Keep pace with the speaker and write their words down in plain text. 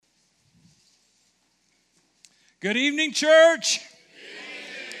Good evening, church.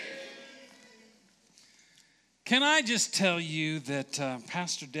 Can I just tell you that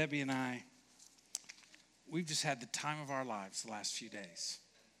Pastor Debbie and I, we've just had the time of our lives the last few days.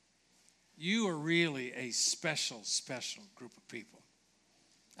 You are really a special, special group of people.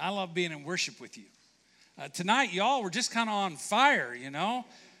 I love being in worship with you. Tonight, y'all were just kind of on fire, you know.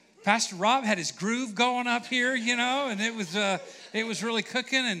 Pastor Rob had his groove going up here, you know, and it was really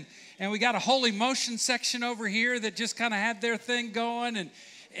cooking. And we got a Holy Motion section over here that just kind of had their thing going.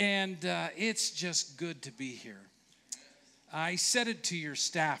 And it's just good to be here. I said it to your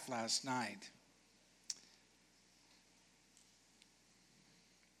staff last night.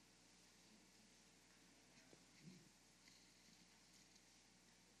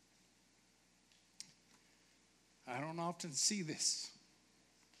 I don't often see this.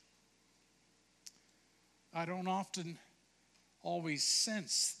 I don't often always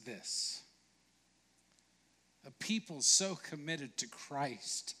sense this. A people so committed to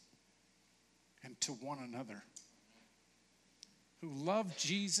Christ and to one another, who love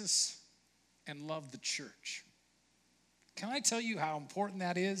Jesus and love the church. Can I tell you how important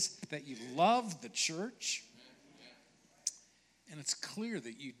that is, that you love the church? And it's clear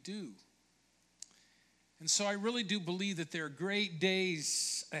that you do. And so I really do believe that there are great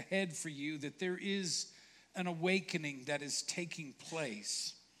days ahead for you, that there is an awakening that is taking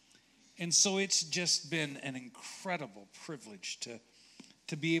place. And so it's just been an incredible privilege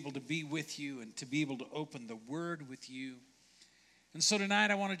to be able to be with you and to be able to open the Word with you. And so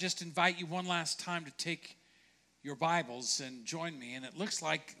tonight I want to just invite you one last time to take your Bibles and join me. And it looks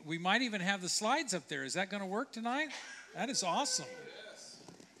like we might even have the slides up there. Is that going to work tonight? That is awesome.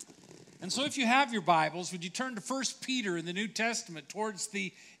 And so if you have your Bibles, would you turn to 1 Peter in the New Testament towards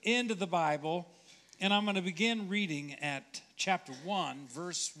the end of the Bible? And I'm going to begin reading at chapter 1,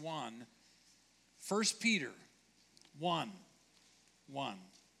 verse 1. 1 Peter 1, 1.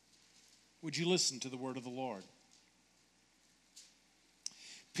 Would you listen to the word of the Lord?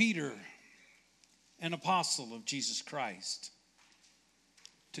 Peter, an apostle of Jesus Christ,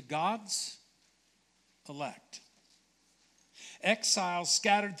 to God's elect, exiles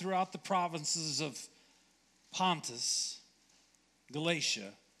scattered throughout the provinces of Pontus,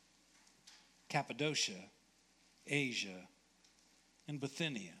 Galatia, Cappadocia, Asia, and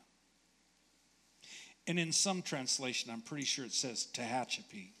Bithynia. And in some translation, I'm pretty sure it says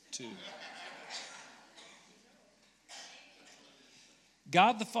Tehachapi too.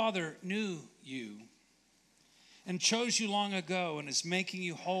 God the Father knew you and chose you long ago and is making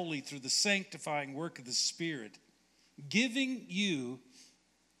you holy through the sanctifying work of the Spirit, giving you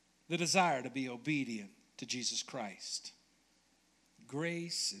the desire to be obedient to Jesus Christ.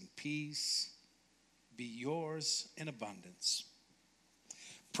 Grace and peace be yours in abundance.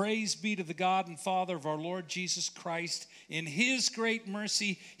 Praise be to the God and Father of our Lord Jesus Christ. In His great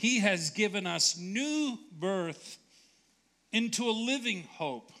mercy, He has given us new birth into a living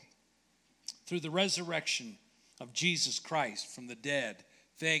hope through the resurrection of Jesus Christ from the dead.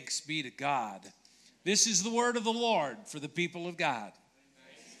 Thanks be to God. This is the word of the Lord for the people of God.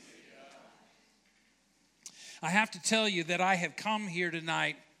 I have to tell you that I have come here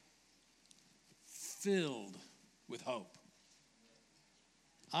tonight filled with hope.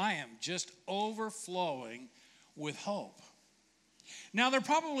 I am just overflowing with hope. Now, there are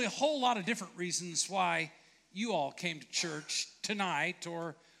probably a whole lot of different reasons why you all came to church tonight,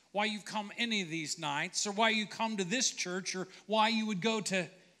 or why you've come any of these nights, or why you come to this church, or why you would go to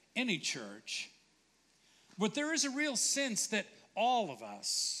any church. But there is a real sense that all of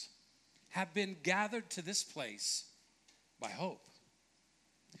us have been gathered to this place by hope.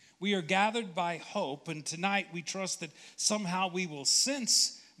 We are gathered by hope, and tonight we trust that somehow we will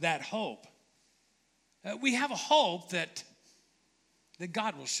sense that hope. We have a hope that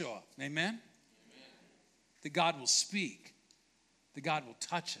God will show up. Amen? That God will speak. That God will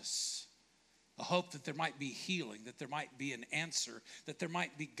touch us. A hope that there might be healing, that there might be an answer, that there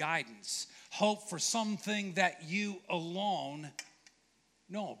might be guidance. Hope for something that you alone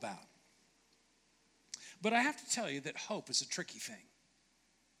know about. But I have to tell you that hope is a tricky thing.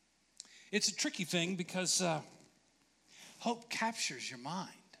 It's a tricky thing because hope captures your mind.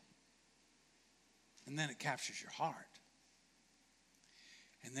 And then it captures your heart.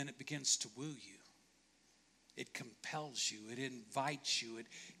 And then it begins to woo you. It compels you. It invites you. It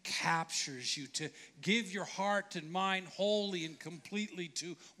captures you to give your heart and mind wholly and completely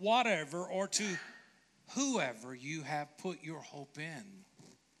to whatever or to whoever you have put your hope in.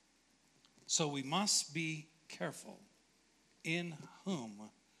 So we must be careful in whom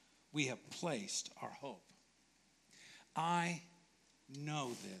we have placed our hope. I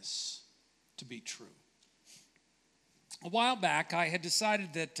know this to be true. a while back, I had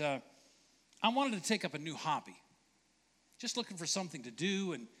decided that I wanted to take up a new hobby, just looking for something to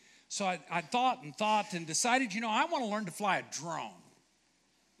do. And so I thought and decided, I want to learn to fly a drone.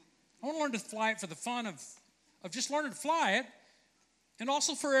 I want to learn to fly it for the fun of just learning to fly it, and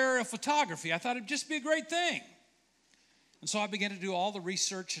also for aerial photography. I thought it'd just be a great thing. And so I began to do all the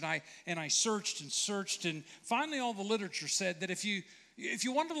research, and I searched, and finally all the literature said that if you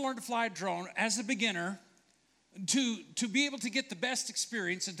wanted to learn to fly a drone as a beginner, to be able to get the best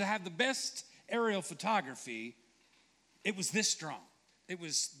experience and to have the best aerial photography, it was this drone. It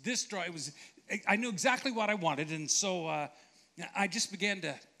was this drone. I knew exactly what I wanted, and so I just began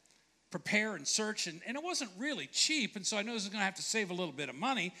to prepare and search, and it wasn't really cheap, and so I knew I was going to have to save a little bit of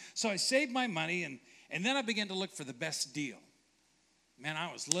money. So I saved my money, and then I began to look for the best deal. Man,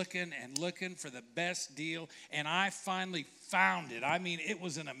 I was looking and looking for the best deal, and I finally found it. I mean, it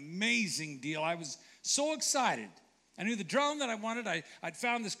was an amazing deal. I was so excited. I knew the drone that I wanted. I'd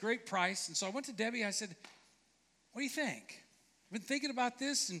found this great price, and so I went to Debbie. I said, "What do you think? I've been thinking about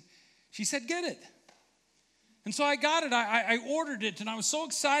this," and she said, "Get it." And so I got it. I ordered it, and I was so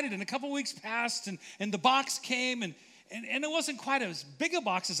excited, and a couple weeks passed, and the box came, and it wasn't quite as big a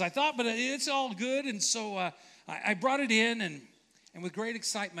box as I thought, but it's all good. And so I brought it in, and with great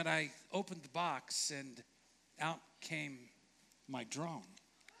excitement, I opened the box, and out came my drone.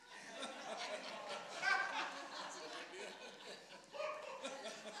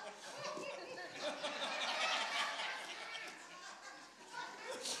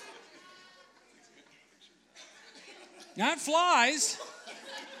 Now it flies,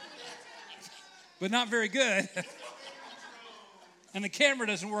 but not very good. And the camera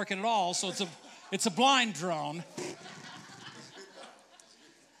doesn't work at all, so it's a blind drone.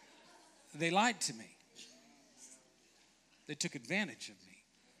 They lied to me. They took advantage of me.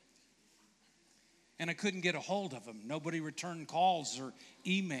 And I couldn't get a hold of them. Nobody returned calls or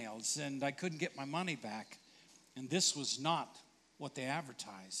emails, and I couldn't get my money back. And this was not what they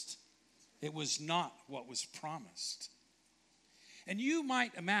advertised. It was not what was promised. And you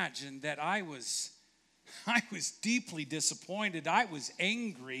might imagine that I was deeply disappointed. I was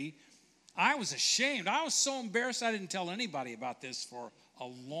angry. I was ashamed. I was so embarrassed I didn't tell anybody about this for a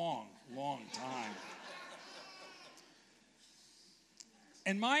long, long time.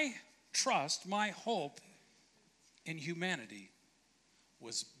 And my trust, my hope in humanity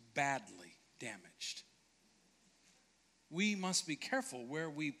was badly damaged. We must be careful where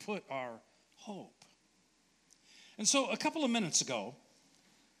we put our hope. And so a couple of minutes ago,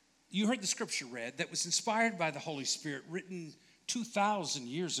 you heard the scripture read that was inspired by the Holy Spirit, written 2,000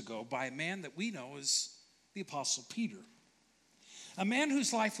 years ago by a man that we know as the Apostle Peter. A man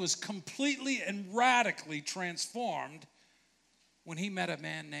whose life was completely and radically transformed when he met a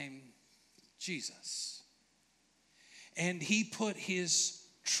man named Jesus. And he put his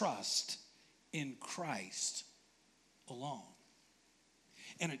trust in Christ alone.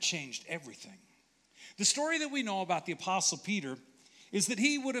 And it changed everything. The story that we know about the Apostle Peter is that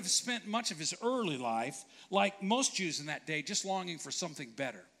he would have spent much of his early life, like most Jews in that day, just longing for something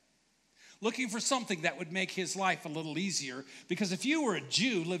better. Looking for something that would make his life a little easier. Because if you were a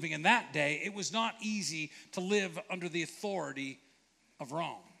Jew living in that day, it was not easy to live under the authority of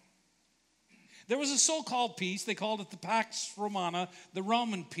Rome. There was a so-called peace. They called it the Pax Romana, the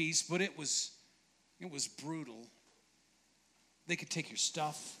Roman peace, but it was brutal. They could take your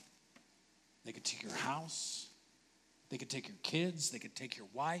stuff. They could take your house. They could take your kids. They could take your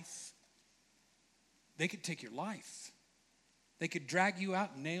wife. They could take your life. They could drag you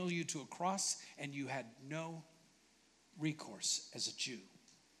out and nail you to a cross, and you had no recourse as a Jew.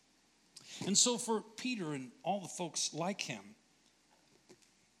 And so for Peter and all the folks like him,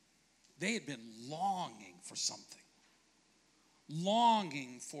 they had been longing for something.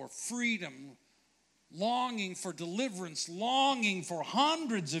 Longing for freedom. Longing for deliverance. Longing for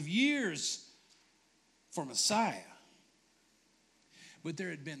hundreds of years for Messiah. But there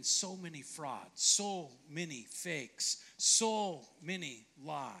had been so many frauds, so many fakes, so many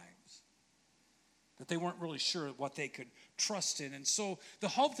lies that they weren't really sure what they could trust in. And so the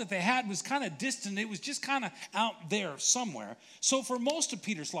hope that they had was kind of distant. It was just kind of out there somewhere. So for most of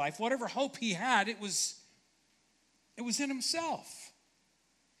Peter's life, whatever hope he had, it was in himself.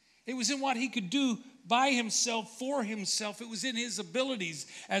 It was in what he could do by himself, for himself. It was in his abilities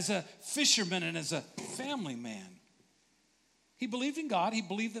as a fisherman and as a family man. He believed in God. He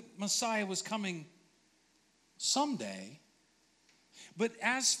believed that Messiah was coming someday. But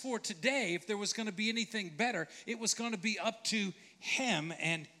as for today, if there was going to be anything better, it was going to be up to him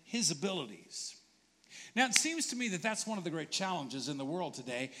and his abilities. Now, it seems to me that that's one of the great challenges in the world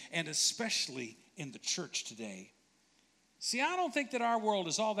today, and especially in the church today, See, I don't think that our world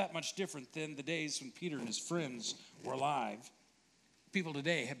is all that much different than the days when Peter and his friends were alive. People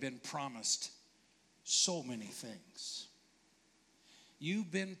today have been promised so many things.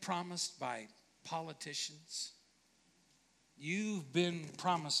 You've been promised by politicians. You've been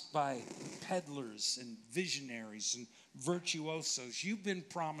promised by peddlers and visionaries and virtuosos. You've been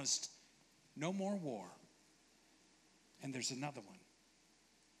promised no more war. And there's another one.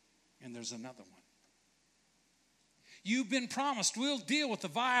 And there's another one. You've been promised we'll deal with the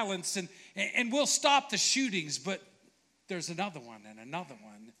violence and we'll stop the shootings, but there's another one and another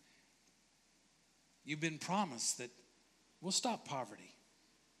one. You've been promised that we'll stop poverty,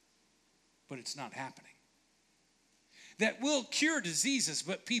 but it's not happening. That we'll cure diseases,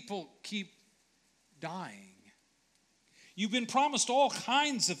 but people keep dying. You've been promised all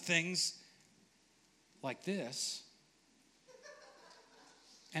kinds of things like this.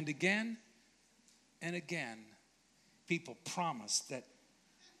 And again, people promise that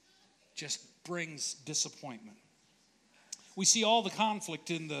just brings disappointment. We see all the conflict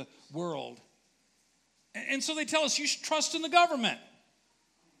in the world. And so they tell us you should trust in the government.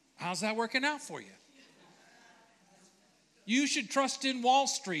 How's that working out for you? You should trust in Wall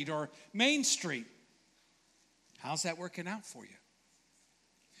Street or Main Street. How's that working out for you?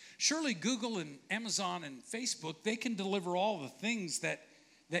 Surely Google and Amazon and Facebook, they can deliver all the things that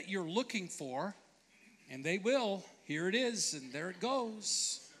you're looking for, and they will. Here it is, and there it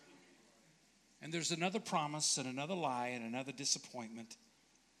goes. And there's another promise and another lie and another disappointment.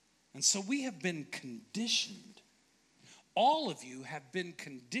 And so we have been conditioned. All of you have been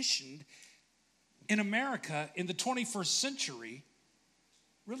conditioned in America in the 21st century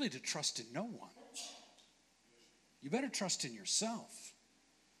really to trust in no one. You better trust in yourself,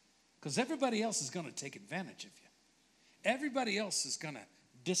 because everybody else is going to take advantage of you. Everybody else is going to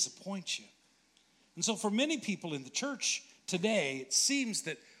disappoint you. And so for many people in the church today, it seems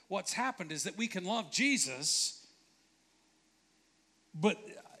that what's happened is that we can love Jesus, but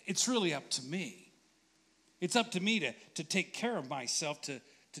it's really up to me. It's up to me to take care of myself, to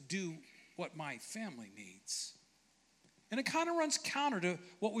do what my family needs. And it kind of runs counter to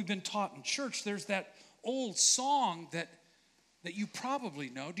what we've been taught in church. There's that old song that you probably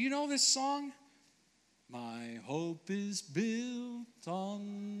know. Do you know this song? My hope is built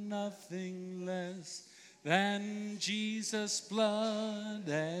on nothing less than Jesus' blood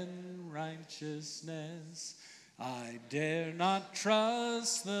and righteousness. I dare not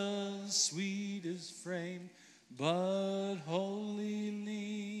trust the sweetest frame, but wholly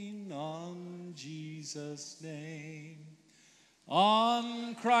lean on Jesus' name.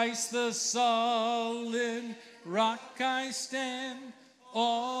 On Christ the solid rock I stand,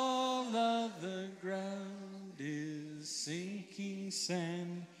 all other ground is sinking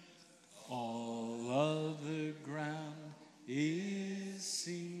sand. All other ground is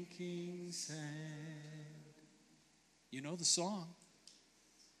sinking sand. You know the song.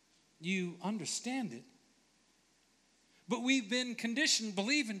 You understand it. But we've been conditioned,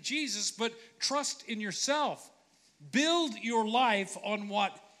 believe in Jesus, but trust in yourself. Build your life on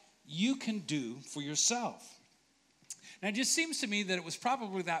what you can do for yourself. Now, it just seems to me that it was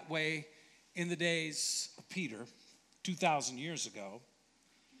probably that way in the days of Peter, 2,000 years ago.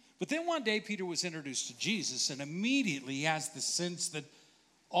 But then one day, Peter was introduced to Jesus, and immediately he has the sense that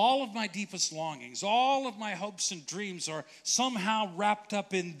all of my deepest longings, all of my hopes and dreams are somehow wrapped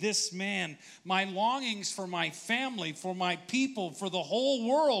up in this man. My longings for my family, for my people, for the whole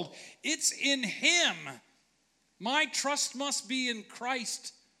world, it's in him. My trust must be in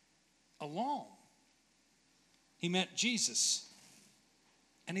Christ alone. He met Jesus,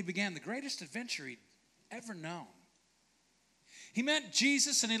 and he began the greatest adventure he'd ever known. He met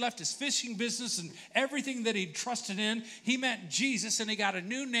Jesus, and he left his fishing business and everything that he'd trusted in. He met Jesus, and he got a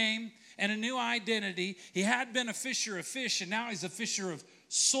new name and a new identity. He had been a fisher of fish, and now he's a fisher of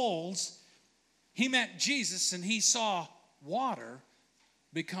souls. He met Jesus, and he saw water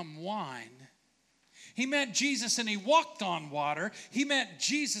become wine. He met Jesus, and he walked on water. He met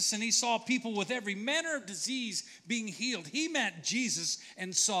Jesus, and he saw people with every manner of disease being healed. He met Jesus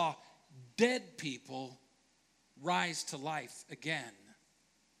and saw dead people rise to life again.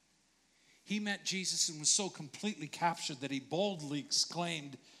 He met Jesus and was so completely captured that he boldly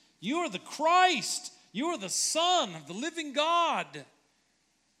exclaimed, "You are the Christ. You are the Son of the living God."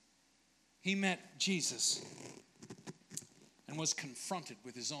 He met Jesus and was confronted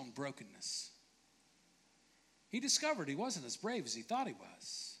with his own brokenness. He discovered he wasn't as brave as he thought he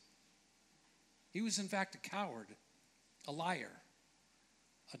was. He was, in fact, a coward, a liar,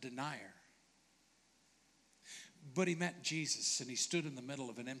 a denier. But he met Jesus, and he stood in the middle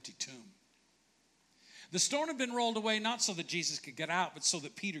of an empty tomb. The stone had been rolled away not so that Jesus could get out, but so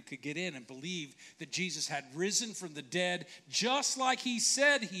that Peter could get in and believe that Jesus had risen from the dead, just like he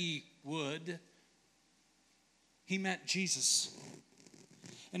said he would. He met Jesus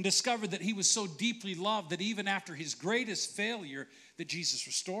and discovered that he was so deeply loved that even after his greatest failure, that Jesus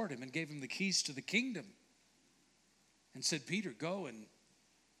restored him and gave him the keys to the kingdom and said, Peter, go and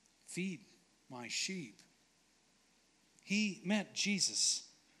feed my sheep. He met Jesus.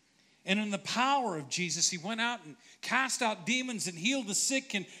 And in the power of Jesus, he went out and cast out demons and healed the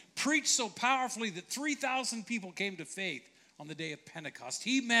sick and preached so powerfully that 3,000 people came to faith on the day of Pentecost.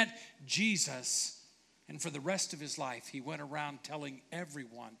 He met Jesus. And for the rest of his life, he went around telling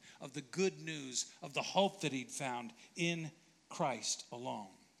everyone of the good news of the hope that he'd found in Christ alone.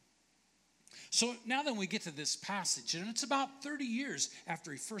 So now then we get to this passage, and it's about 30 years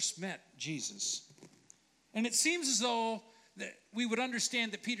after he first met Jesus. And it seems as though that we would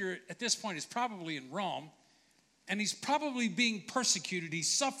understand that Peter at this point is probably in Rome, and he's probably being persecuted.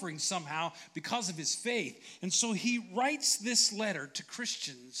 He's suffering somehow because of his faith. And so he writes this letter to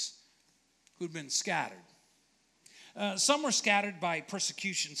Christians who'd been scattered. Some were scattered by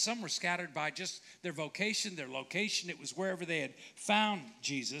persecution. Some were scattered by just their vocation, their location. It was wherever they had found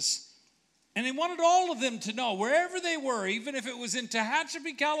Jesus. And they wanted all of them to know, wherever they were, even if it was in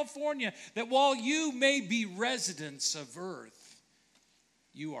Tehachapi, California, that while you may be residents of earth,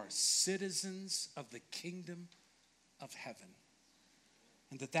 you are citizens of the kingdom of heaven.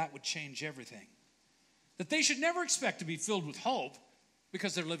 And that would change everything. That they should never expect to be filled with hope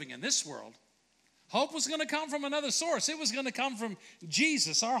because they're living in this world. Hope was going to come from another source. It was going to come from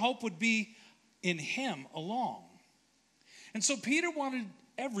Jesus. Our hope would be in him alone. And so Peter wanted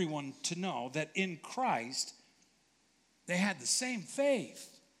everyone to know that in Christ, they had the same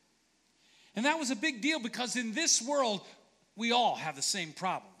faith. And that was a big deal because in this world, we all have the same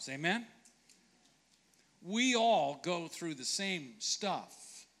problems. Amen? We all go through the same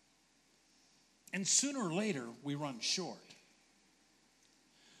stuff. And sooner or later, we run short.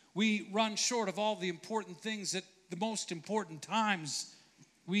 We run short of all the important things at the most important times.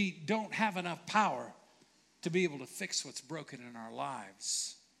 We don't have enough power to be able to fix what's broken in our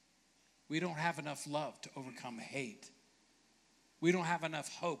lives. We don't have enough love to overcome hate. We don't have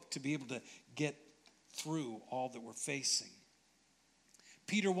enough hope to be able to get through all that we're facing.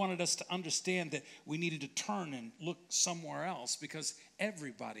 Peter wanted us to understand that we needed to turn and look somewhere else because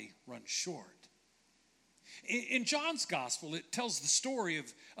everybody runs short. In John's gospel, it tells the story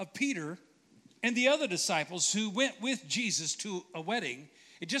of Peter and the other disciples who went with Jesus to a wedding.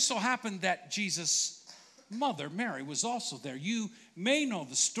 It just so happened that Jesus' mother, Mary, was also there. You may know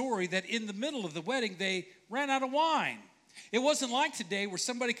the story that in the middle of the wedding, they ran out of wine. It wasn't like today where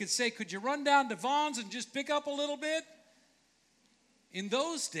somebody could say, could you run down to Vaughn's and just pick up a little bit? In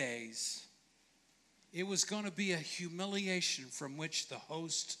those days, it was going to be a humiliation from which the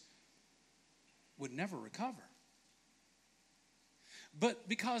host would never recover. But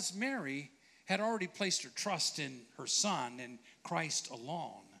because Mary had already placed her trust in her son and Christ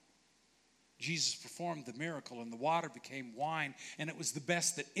alone, Jesus performed the miracle and the water became wine, and it was the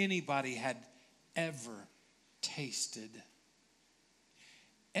best that anybody had ever tasted.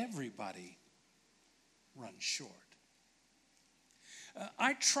 Everybody runs short.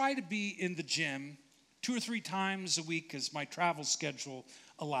 I try to be in the gym 2 or 3 times a week as my travel schedule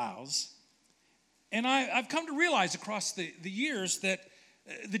allows. And I've come to realize across the years that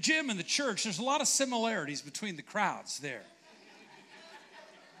the gym and the church, there's a lot of similarities between the crowds there.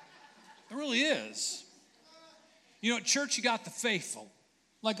 There really is. You know, at church you got the faithful.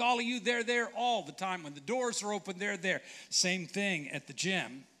 Like all of you, they're there all the time. When the doors are open, they're there. Same thing at the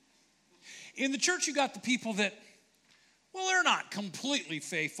gym. In the church you got the people that, well, they're not completely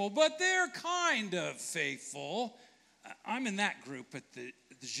faithful, but they're kind of faithful. I'm in that group at the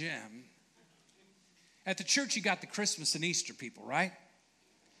gym. At the church, you got the Christmas and Easter people, right?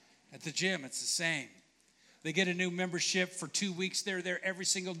 At the gym, it's the same. They get a new membership for 2 weeks. They're there every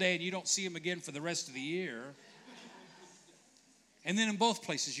single day, and you don't see them again for the rest of the year. And then in both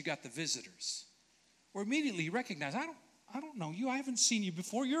places, you got the visitors. Or immediately you recognize, I don't know you. I haven't seen you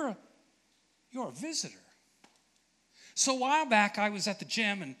before. You're a visitor. So a while back, I was at the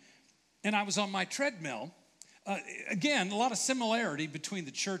gym, and I was on my treadmill. Again, a lot of similarity between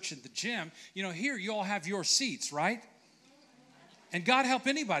the church and the gym. You know, here you all have your seats, right? And God help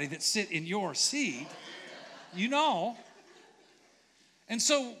anybody that sit in your seat, you know. And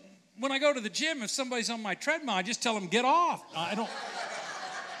so when I go to the gym, if somebody's on my treadmill, I just tell them, get off. I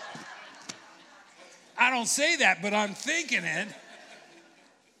don't say that, but I'm thinking it.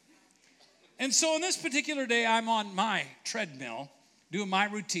 And so on this particular day, I'm on my treadmill, doing my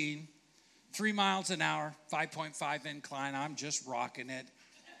routine, 3 miles an hour, 5.5 incline. I'm just rocking it.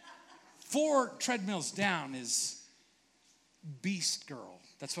 4 treadmills down is Beast Girl.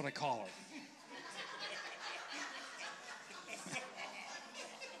 That's what I call her.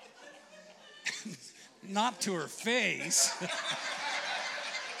 Not to her face.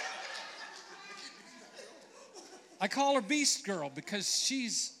 I call her Beast Girl because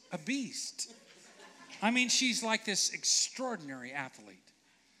she's a beast. I mean, she's like this extraordinary athlete.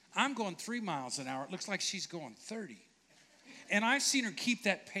 I'm going 3 miles an hour. It looks like she's going 30. And I've seen her keep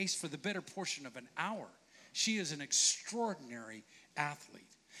that pace for the better portion of an hour. She is an extraordinary athlete.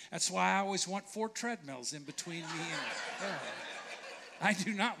 That's why I always want 4 treadmills in between me and her. I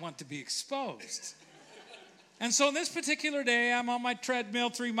do not want to be exposed. And so on this particular day, I'm on my treadmill,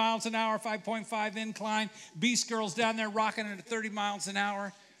 3 miles an hour, 5.5 incline. Beast Girl's down there rocking it at 30 miles an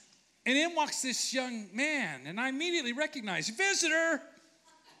hour. And in walks this young man, and I immediately recognize, visitor,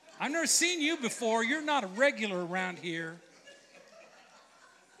 I've never seen you before. You're not a regular around here.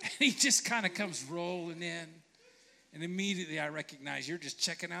 And he just kind of comes rolling in. And immediately I recognize, you're just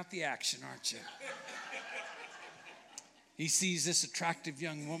checking out the action, aren't you? He sees this attractive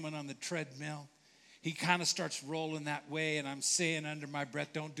young woman on the treadmill. He kind of starts rolling that way, and I'm saying under my breath,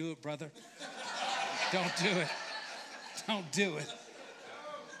 don't do it, brother. Don't do it. Don't do it.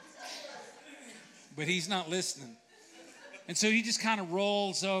 But he's not listening. And so he just kind of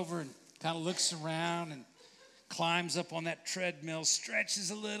rolls over and kind of looks around and climbs up on that treadmill, stretches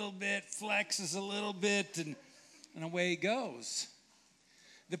a little bit, flexes a little bit, and away he goes.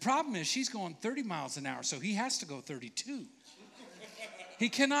 The problem is she's going 30 miles an hour, so he has to go 32. He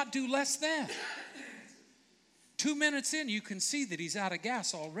cannot do less than. 2 minutes in, you can see that he's out of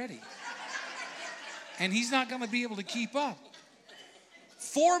gas already. And he's not going to be able to keep up.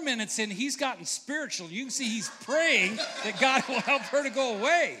 4 minutes in, he's gotten spiritual. You can see he's praying that God will help her to go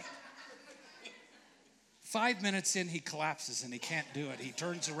away. 5 minutes in, he collapses and he can't do it. He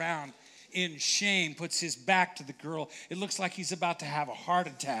turns around in shame, puts his back to the girl. It looks like he's about to have a heart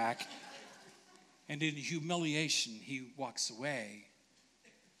attack. And in humiliation, he walks away.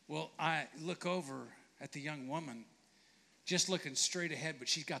 Well, I look over at the young woman, just looking straight ahead, but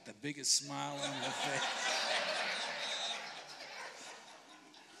she's got the biggest smile on her face.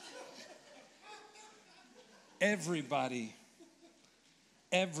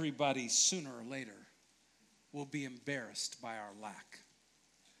 Everybody sooner or later will be embarrassed by our lack.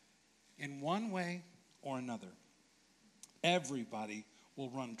 In one way or another, everybody will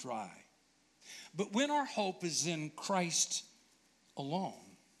run dry. But when our hope is in Christ alone,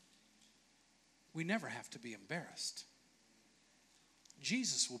 we never have to be embarrassed.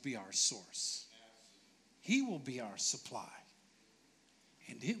 Jesus will be our source. He will be our supply.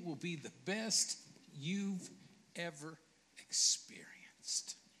 And it will be the best you've ever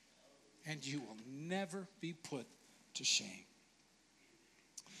experienced. And you will never be put to shame.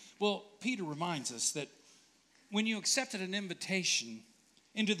 Well, Peter reminds us that when you accepted an invitation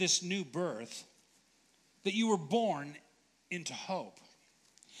into this new birth, that you were born into hope.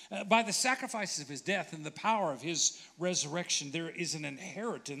 By the sacrifices of his death and the power of his resurrection, there is an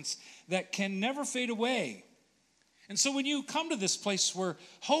inheritance that can never fade away. And so when you come to this place where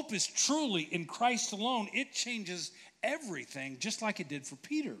hope is truly in Christ alone, it changes everything, just like it did for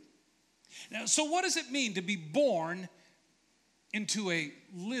Peter. Now, so what does it mean to be born into a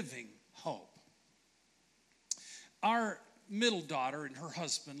living hope? Our middle daughter and her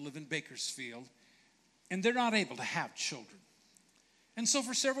husband live in Bakersfield, and they're not able to have children. And so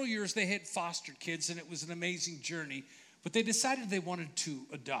for several years, they had fostered kids, and it was an amazing journey, but they decided they wanted to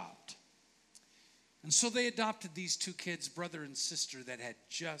adopt. And so they adopted these 2 kids, brother and sister, that had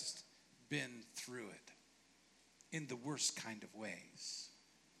just been through it in the worst kind of ways.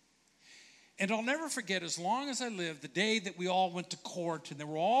 And I'll never forget, as long as I live, the day that we all went to court, and there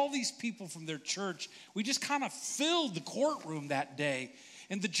were all these people from their church. We just kind of filled the courtroom that day.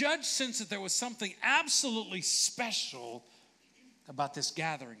 And the judge sensed that there was something absolutely special about this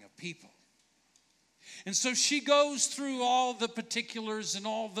gathering of people. And so she goes through all the particulars and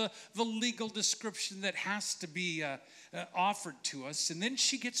all the legal description that has to be offered to us. And then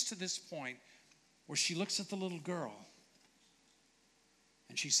she gets to this point where she looks at the little girl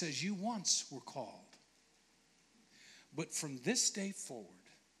and she says, "You once were called, but from this day forward,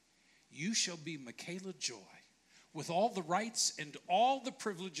 you shall be Michaela Joy, with all the rights and all the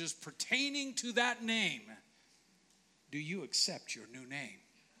privileges pertaining to that name. Do you accept your new name?"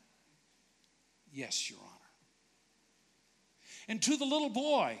 "Yes, Your Honor." And to the little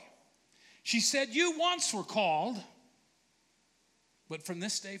boy, she said, "You once were called, but from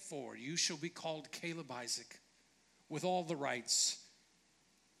this day forward, you shall be called Caleb Isaac, with all the rights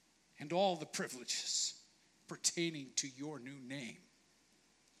and all the privileges pertaining to your new name.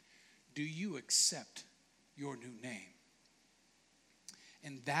 Do you accept your new name?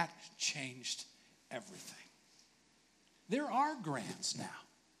 And that changed everything. There are grands now.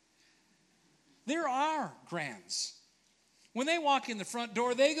 There are grands. When they walk in the front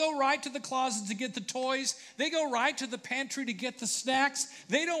door, they go right to the closet to get the toys. They go right to the pantry to get the snacks.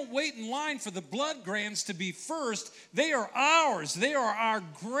 They don't wait in line for the blood grands to be first. They are ours. They are our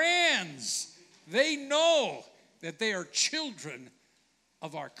grands. They know that they are children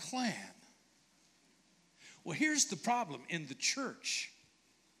of our clan. Well, here's the problem in the church.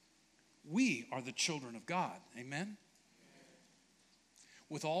 We are the children of God. Amen?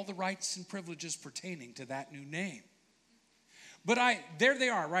 With all the rights and privileges pertaining to that new name. But there they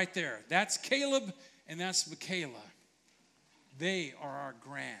are right there. That's Caleb and that's Michaela. They are our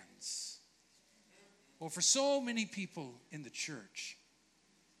grands. Well, for so many people in the church,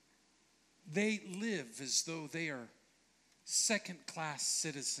 they live as though they are second-class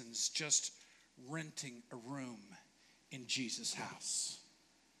citizens just renting a room in Jesus' house.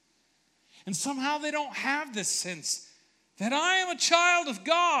 And somehow they don't have this sense that I am a child of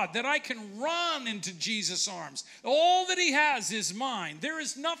God, that I can run into Jesus' arms. All that he has is mine. There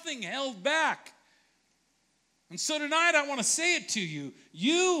is nothing held back. And so tonight I want to say it to you.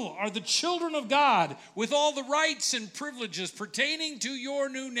 You are the children of God with all the rights and privileges pertaining to your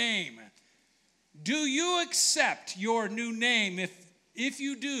new name. Do you accept your new name? If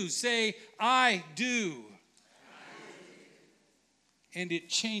you do, say, I do. And it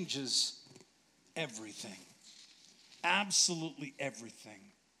changes everything. Absolutely everything.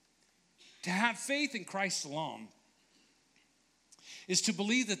 To have faith in Christ alone is to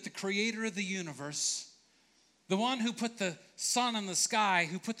believe that the creator of the universe, the one who put the sun in the sky,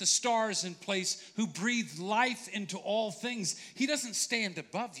 who put the stars in place, who breathed life into all things, he doesn't stand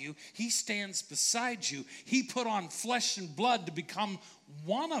above you. He stands beside you. He put on flesh and blood to become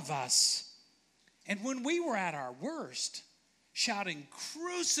one of us. And when we were at our worst, shouting,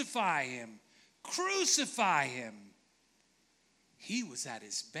 crucify him, crucify him, he was at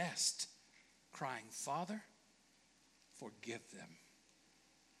his best, crying, Father, forgive them.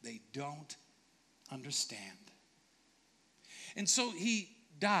 They don't understand. And so he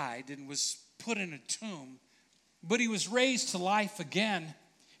died and was put in a tomb, but he was raised to life again.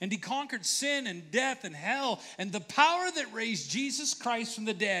 And he conquered sin and death and hell. And the power that raised Jesus Christ from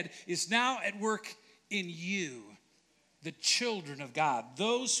the dead is now at work in you, the children of God,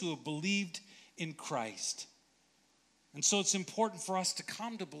 those who have believed in Christ. And so it's important for us to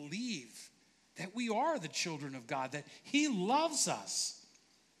come to believe that we are the children of God, that he loves us.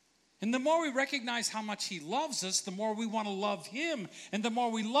 And the more we recognize how much he loves us, the more we want to love him. And the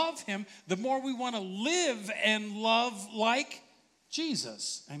more we love him, the more we want to live and love like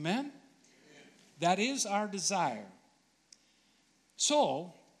Jesus. Amen? That is our desire.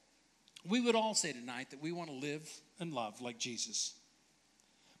 So, we would all say tonight that we want to live and love like Jesus.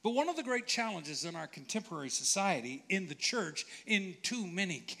 But one of the great challenges in our contemporary society, in the church, in too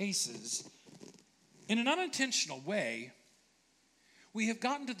many cases, in an unintentional way, we have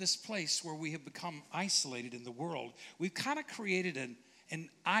gotten to this place where we have become isolated in the world. We've kind of created an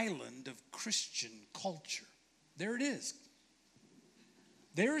island of Christian culture. There it is.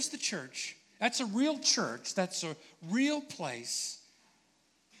 There's the church. That's a real church. That's a real place.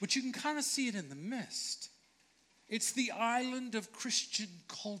 But you can kind of see it in the mist. It's the island of Christian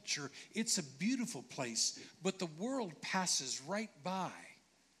culture. It's a beautiful place, but the world passes right by.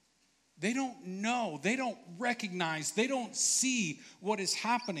 They don't know, they don't recognize, they don't see what is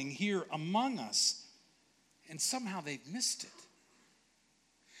happening here among us. And somehow they've missed it.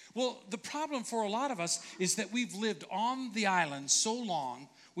 Well, the problem for a lot of us is that we've lived on the island so long,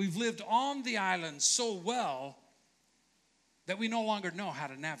 we've lived on the island so well, that we no longer know how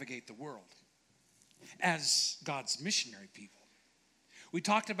to navigate the world as God's missionary people. We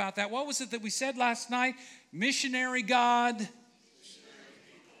talked about that. What was it that we said last night? Missionary God.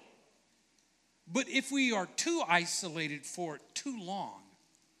 But if we are too isolated for too long,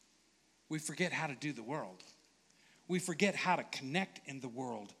 we forget how to do the world. We forget how to connect in the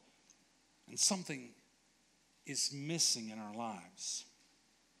world. And something is missing in our lives.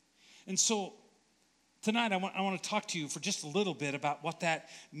 And so tonight I want to talk to you for just a little bit about what that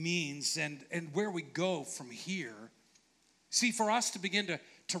means and where we go from here. See, for us to begin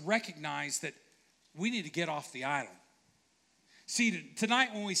to recognize that we need to get off the island. See,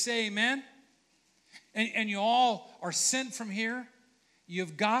 tonight when we say amen, and you all are sent from here,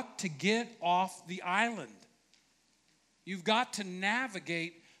 you've got to get off the island. You've got to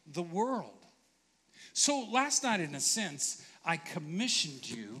navigate the world. So last night, in a sense, I commissioned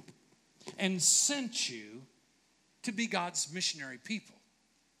you and sent you to be God's missionary people.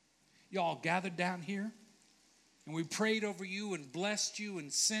 Y'all gathered down here, and we prayed over you and blessed you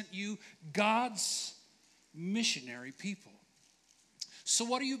and sent you God's missionary people. So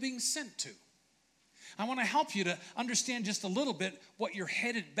what are you being sent to? I want to help you to understand just a little bit what you're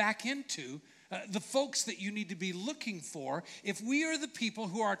headed back into, the folks that you need to be looking for. If we are the people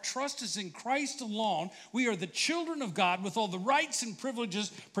who our trust is in Christ alone, we are the children of God with all the rights and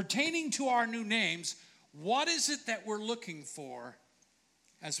privileges pertaining to our new names, what is it that we're looking for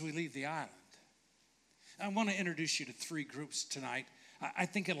as we leave the island? I want to introduce you to three groups tonight. I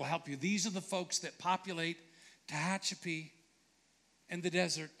think it'll help you. These are the folks that populate Tehachapi and the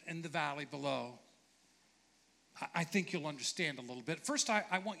desert and the valley below. I think you'll understand a little bit. First,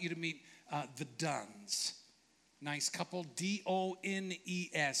 I want you to meet the Duns. Nice couple,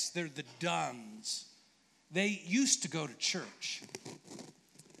 D-O-N-E-S. They're the Duns. They used to go to church.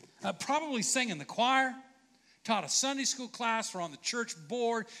 Probably sang in the choir, taught a Sunday school class, were on the church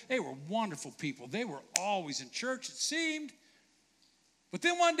board. They were wonderful people. They were always in church, it seemed. But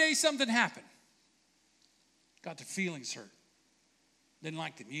then one day something happened. Got their feelings hurt. Didn't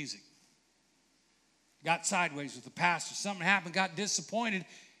like the music. Got sideways with the pastor. Something happened, got disappointed.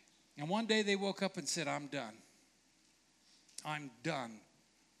 And one day they woke up and said, I'm done. I'm done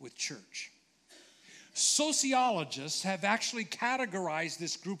with church. Sociologists have actually categorized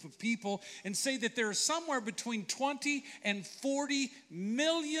this group of people and say that there are somewhere between 20 and 40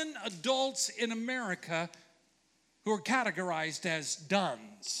 million adults in America who are categorized as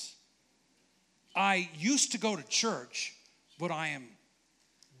Duns. I used to go to church, but I am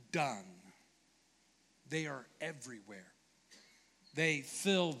done. They are everywhere. They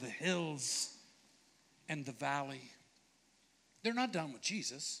fill the hills and the valley. They're not done with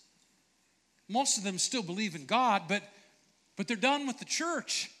Jesus. Most of them still believe in God, but they're done with the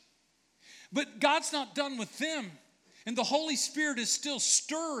church. But God's not done with them. And the Holy Spirit is still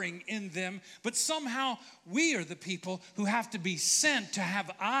stirring in them. But somehow we are the people who have to be sent to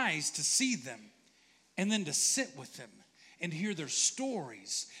have eyes to see them. And then to sit with them and hear their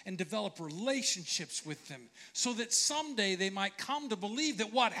stories and develop relationships with them. So that someday they might come to believe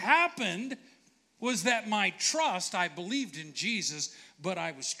that what happened was that my trust, I believed in Jesus, but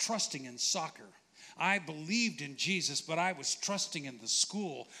I was trusting in soccer. I believed in Jesus, but I was trusting in the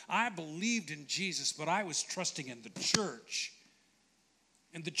school. I believed in Jesus, but I was trusting in the church.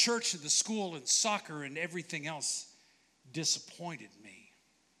 And the church and the school and soccer and everything else disappointed me.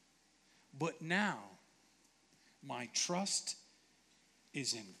 But now, my trust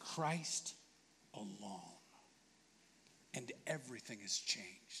is in Christ alone. And everything has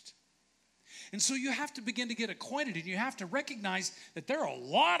changed. And so you have to begin to get acquainted, and you have to recognize that there are a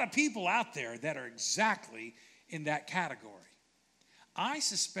lot of people out there that are exactly in that category. I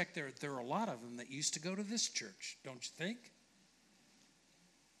suspect there are a lot of them that used to go to this church, don't you think?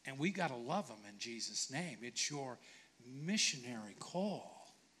 And we got to love them in Jesus' name. It's your missionary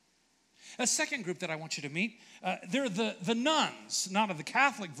call. A second group that I want you to meet, they're the nuns, not of the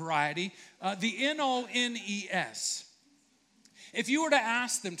Catholic variety, the N-O-N-E-S. If you were to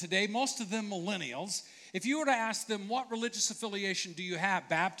ask them today, most of them millennials, if you were to ask them, what religious affiliation do you have,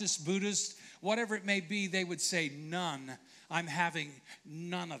 Baptist, Buddhist, whatever it may be, they would say, none. I'm having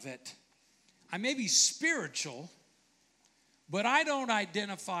none of it. I may be spiritual, but I don't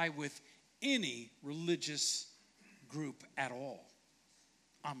identify with any religious group at all.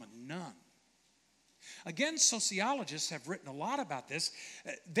 I'm a nun. Again, sociologists have written a lot about this.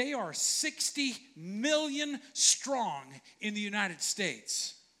 They are 60 million strong in the United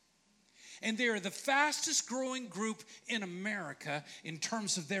States. And they are the fastest growing group in America in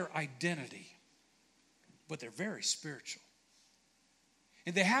terms of their identity. But they're very spiritual.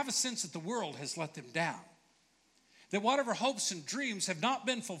 And they have a sense that the world has let them down. That whatever hopes and dreams have not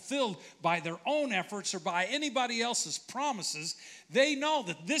been fulfilled by their own efforts or by anybody else's promises, they know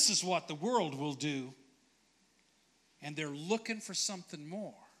that this is what the world will do. And they're looking for something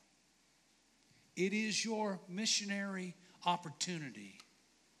more. It is your missionary opportunity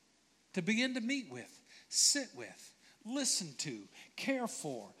to begin to meet with, sit with, listen to, care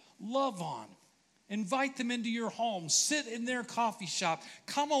for, love on. Invite them into your home. Sit in their coffee shop.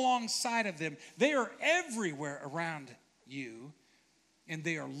 Come alongside of them. They are everywhere around you, and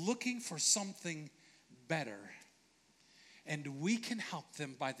they are looking for something better. And we can help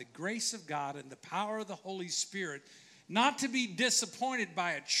them by the grace of God and the power of the Holy Spirit, not to be disappointed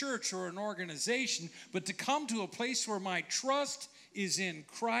by a church or an organization, but to come to a place where my trust is in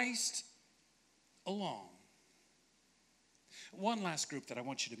Christ alone. One last group that I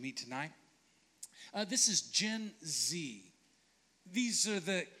want you to meet tonight. This is Gen Z. these are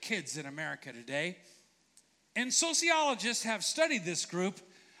the kids in America today. And sociologists have studied this group.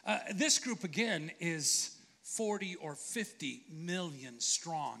 This group, again, is 40 or 50 million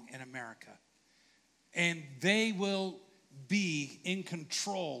strong in America. And they will be in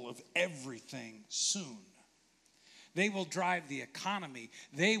control of everything soon. They will drive the economy.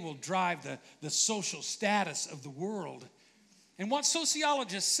 They will drive the social status of the world. And what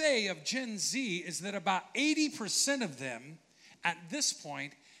sociologists say of Gen Z is that about 80% of them at this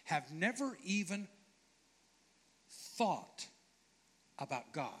point have never even thought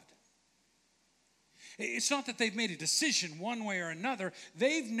about God. It's not that they've made a decision one way or another.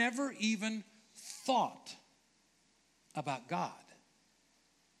 They've never even thought about God.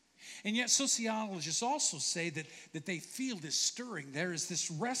 And yet sociologists also say that they feel this stirring. There is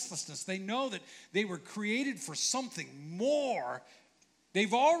this restlessness. They know that they were created for something more.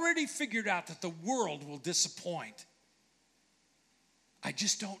 They've already figured out that the world will disappoint. I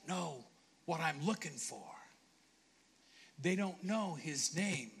just don't know what I'm looking for. They don't know his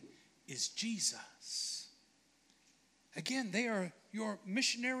name is Jesus. Again, they are your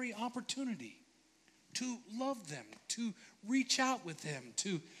missionary opportunity to love them, to reach out with them,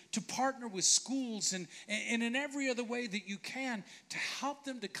 to partner with schools and in every other way that you can to help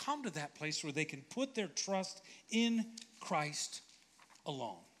them to come to that place where they can put their trust in Christ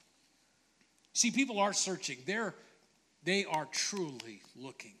alone. See, people are searching. They are truly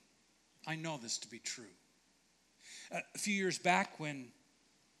looking. I know this to be true. A few years back when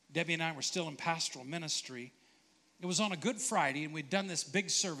Debbie and I were still in pastoral ministry, it was on a Good Friday, and we'd done this big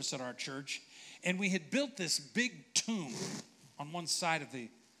service at our church, and we had built this big tomb on one side of the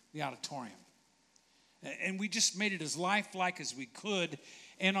auditorium. And we just made it as lifelike as we could.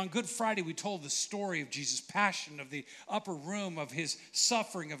 And on Good Friday, we told the story of Jesus' passion, of the upper room, of his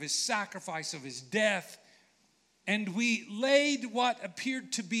suffering, of his sacrifice, of his death. And we laid what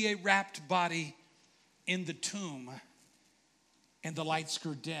appeared to be a wrapped body in the tomb, and the lights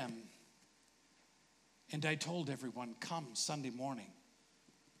grew dim. And I told everyone, come Sunday morning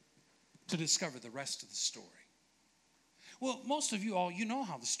to discover the rest of the story. Well, most of you all, you know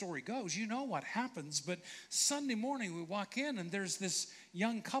how the story goes. You know what happens. But Sunday morning we walk in and there's this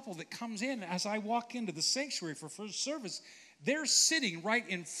young couple that comes in. As I walk into the sanctuary for first service, they're sitting right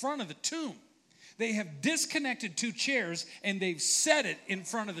in front of the tomb. They have disconnected two chairs and they've set it in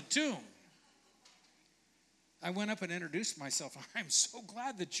front of the tomb. I went up and introduced myself. I'm so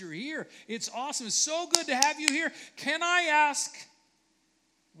glad that you're here. It's awesome. It's so good to have you here. Can I ask,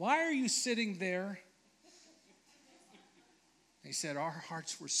 why are you sitting there? They said, our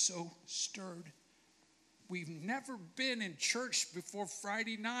hearts were so stirred. We've never been in church before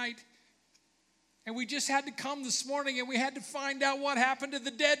Friday night. And we just had to come this morning and we had to find out what happened to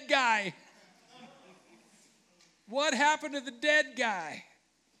the dead guy. What happened to the dead guy?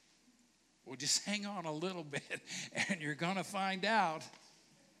 Well, just hang on a little bit and you're going to find out.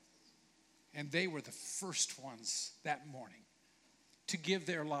 And they were the first ones that morning to give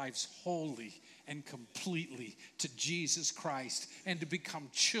their lives wholly and completely to Jesus Christ and to become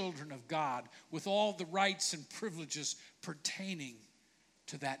children of God with all the rights and privileges pertaining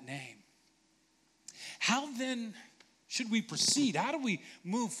to that name. How then should we proceed? How do we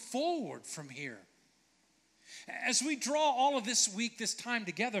move forward from here? As we draw all of this week, this time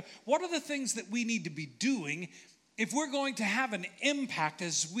together, what are the things that we need to be doing if we're going to have an impact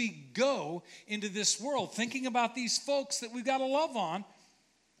as we go into this world? Thinking about these folks that we've got to love on,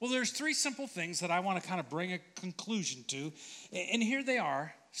 well, there's three simple things that I want to kind of bring a conclusion to. And here they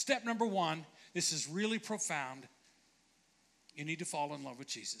are. Step number one, this is really profound. You need to fall in love with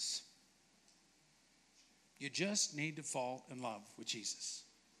Jesus. You just need to fall in love with Jesus.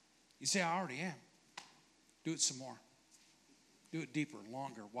 You say, I already am. Do it some more. Do it deeper,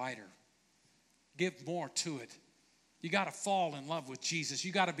 longer, wider. Give more to it. You got to fall in love with Jesus.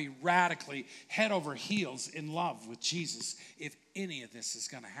 You got to be radically head over heels in love with Jesus if any of this is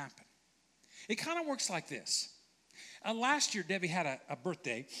going to happen. It kind of works like this. Last year, Debbie had a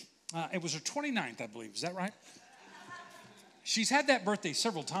birthday. It was her 29th, I believe. Is that right? She's had that birthday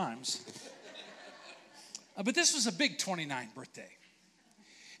several times. But this was a big 29th birthday.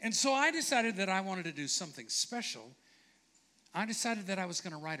 And so I decided that I wanted to do something special. I decided that I was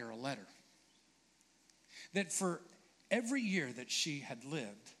going to write her a letter. That for every year that she had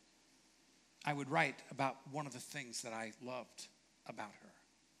lived, I would write about one of the things that I loved about her.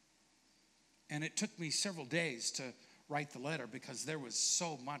 And it took me several days to write the letter because there was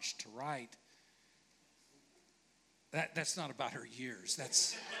so much to write. That's not about her years.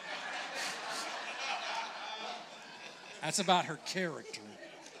 That's about her character.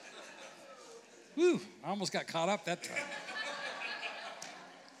 Whew, I almost got caught up that time.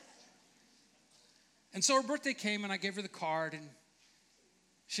 And so her birthday came, and I gave her the card, and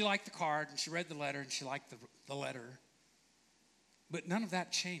she liked the card, and she read the letter, and she liked the letter. But none of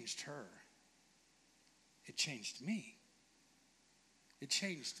that changed her. It changed me. It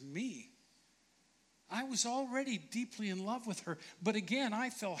changed me. I was already deeply in love with her. But again, I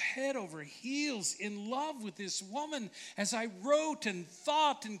fell head over heels in love with this woman as I wrote and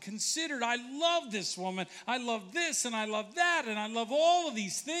thought and considered. I love this woman. I love this and I love that and I love all of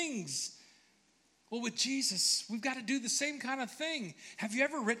these things. Well, with Jesus, we've got to do the same kind of thing. Have you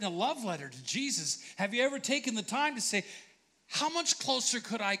ever written a love letter to Jesus? Have you ever taken the time to say, how much closer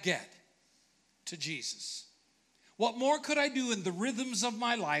could I get to Jesus? What more could I do in the rhythms of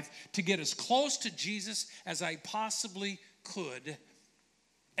my life to get as close to Jesus as I possibly could?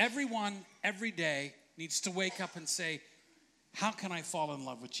 Everyone, every day, needs to wake up and say, how can I fall in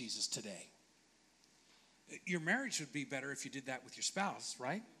love with Jesus today? Your marriage would be better if you did that with your spouse,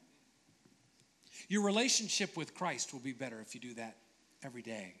 right? Your relationship with Christ will be better if you do that every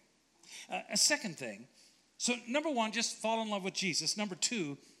day. A second thing, so number one, just fall in love with Jesus. Number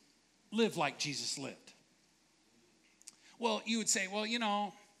two, live like Jesus lived. Well, you would say, well,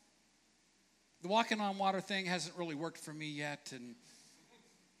 the walking on water thing hasn't really worked for me yet, and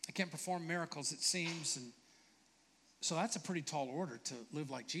I can't perform miracles, it seems. And so that's a pretty tall order to live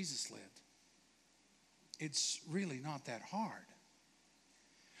like Jesus lived. It's really not that hard.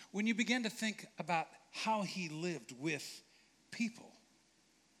 When you begin to think about how he lived with people,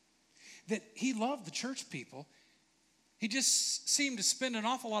 that he loved the church people, he just seemed to spend an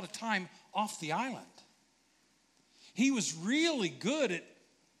awful lot of time off the island. He was really good at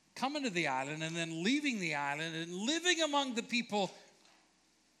coming to the island and then leaving the island and living among the people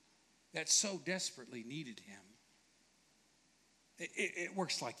that so desperately needed him. It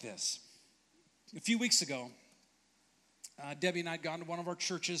works like this. A few weeks ago, Debbie and I had gone to one of our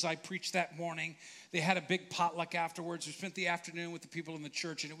churches. I preached that morning. They had a big potluck afterwards. We spent the afternoon with the people in the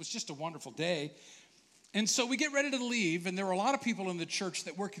church, and it was just a wonderful day. And so we get ready to leave, and there were a lot of people in the church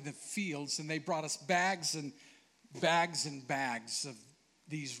that work in the fields, and they brought us bags and bags and bags of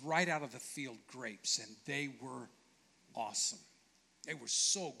these right out of the field grapes, and they were awesome. They were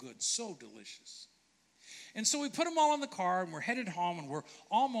so good, so delicious. And so we put them all in the car, and we're headed home, and we're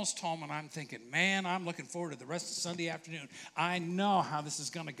almost home, and I'm thinking, man, I'm looking forward to the rest of Sunday afternoon. I know how this is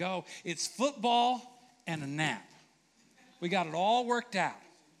going to go. It's football and a nap. We got it all worked out.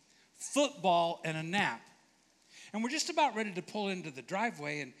 Football and a nap. And we're just about ready to pull into the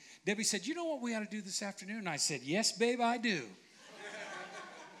driveway, and Debbie said, you know what we ought to do this afternoon? And I said, yes, babe, I do.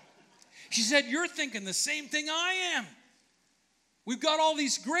 She said, you're thinking the same thing I am. We've got all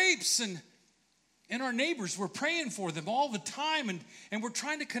these grapes, and our neighbors, we're praying for them all the time, and we're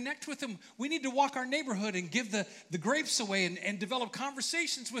trying to connect with them. We need to walk our neighborhood and give the grapes away and develop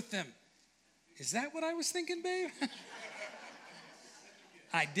conversations with them. Is that what I was thinking, babe?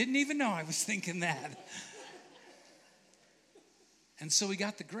 I didn't even know I was thinking that. And so we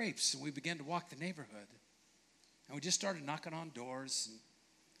got the grapes, and we began to walk the neighborhood. And we just started knocking on doors and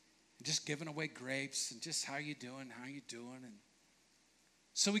just giving away grapes and just, how you doing? And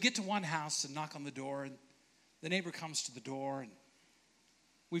so we get to one house and knock on the door, and the neighbor comes to the door, and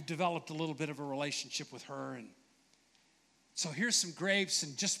we've developed a little bit of a relationship with her. And so here's some grapes,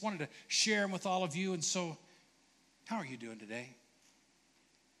 and just wanted to share them with all of you. And so, how are you doing today?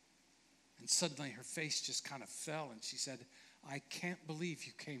 And suddenly her face just kind of fell, and she said, I can't believe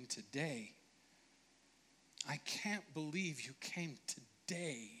you came today. I can't believe you came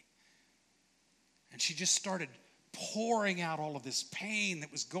today. And she just started pouring out all of this pain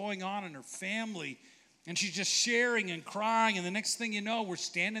that was going on in her family. And she's just sharing and crying. And the next thing you know, we're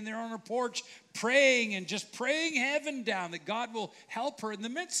standing there on her porch praying and just praying heaven down that God will help her in the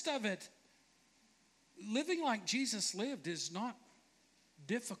midst of it. Living like Jesus lived is not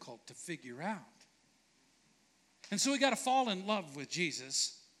difficult to figure out. And so we got to fall in love with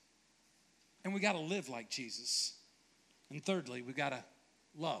Jesus, and we got to live like Jesus. And thirdly, we got to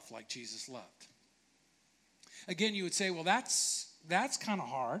love like Jesus loved. Again, you would say, well, that's kind of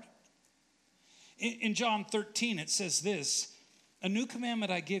hard. In John 13, it says this, a new commandment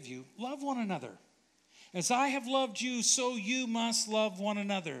I give you, love one another. As I have loved you, so you must love one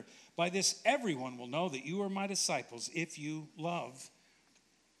another. By this, everyone will know that you are my disciples if you love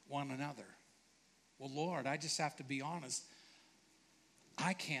one another. Well, Lord, I just have to be honest.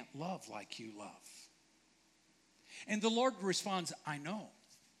 I can't love like you love. And the Lord responds, I know.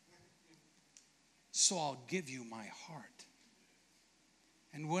 So I'll give you my heart.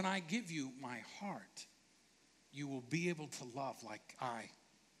 And when I give you my heart, you will be able to love like I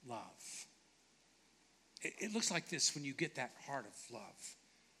love. It looks like this when you get that heart of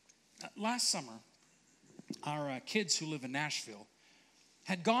love. Last summer, our kids who live in Nashville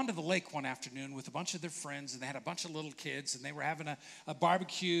had gone to the lake one afternoon with a bunch of their friends, and they had a bunch of little kids, and they were having a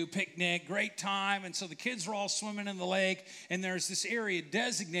barbecue, picnic, great time. And so the kids were all swimming in the lake, and there's this area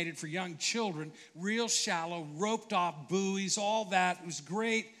designated for young children, real shallow, roped off buoys, all that. It was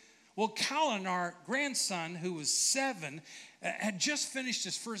great. Well, Callan, our grandson, who was 7, had just finished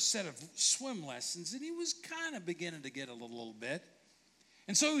his first set of swim lessons, and he was kind of beginning to get a little bit.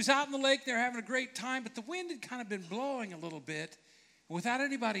 And so he was out in the lake there having a great time, but the wind had kind of been blowing a little bit. Without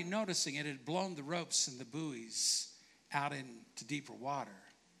anybody noticing, it had blown the ropes and the buoys out into deeper water.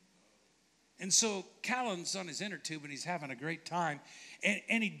 And so Callan's on his inner tube, and he's having a great time.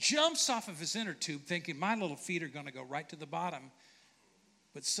 And he jumps off of his inner tube thinking, my little feet are going to go right to the bottom.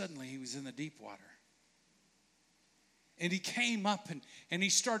 But suddenly he was in the deep water. And he came up and he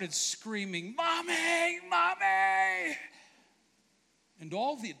started screaming, Mommy, Mommy! And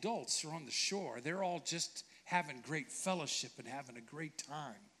all the adults are on the shore. They're all just having great fellowship and having a great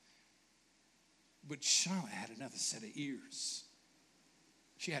time. But Shauna had another set of ears.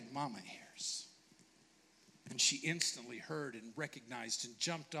 She had mama ears. And she instantly heard and recognized and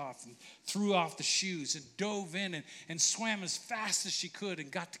jumped off and threw off the shoes and dove in and swam as fast as she could and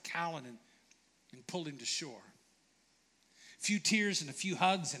got to Callan and pulled him to shore. A few tears and a few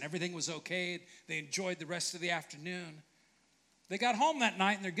hugs, and everything was okay. They enjoyed the rest of the afternoon. They got home that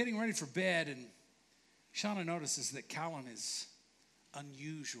night, and they're getting ready for bed, and Shauna notices that Callan is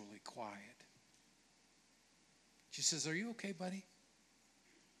unusually quiet. She says, are you okay, buddy?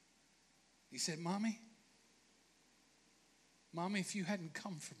 He said, Mommy, if you hadn't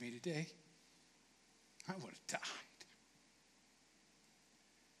come for me today, I would have died.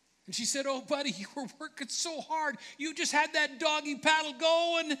 And she said, oh, buddy, you were working so hard. You just had that doggy paddle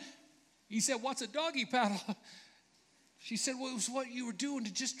going. He said, what's a doggy paddle? She said, well, it was what you were doing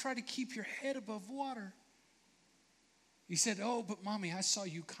to just try to keep your head above water. He said, oh, but Mommy, I saw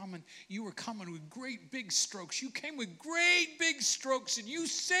you coming. You were coming with great big strokes. You came with great big strokes, and you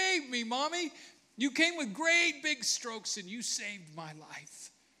saved me, Mommy. You came with great big strokes, and you saved my life.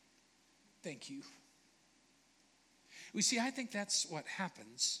 Thank you. We see, I think that's what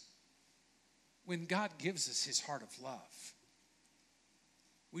happens when God gives us his heart of love.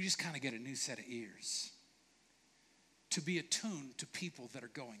 We just kind of get a new set of ears to be attuned to people that are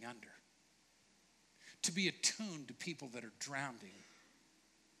going under, to be attuned to people that are drowning,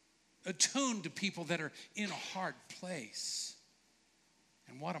 attuned to people that are in a hard place.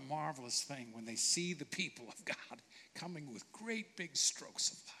 And what a marvelous thing when they see the people of God coming with great big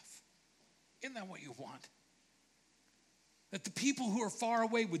strokes of love. Isn't that what you want? That the people who are far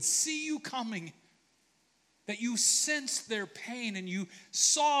away would see you coming, that you sensed their pain and you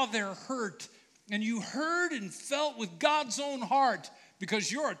saw their hurt and you heard and felt with God's own heart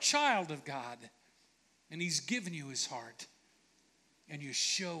because you're a child of God and he's given you his heart, and you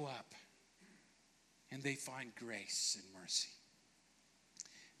show up and they find grace and mercy.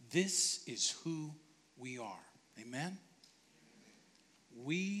 This is who we are. Amen?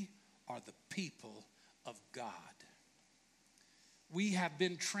 We are the people of God. We have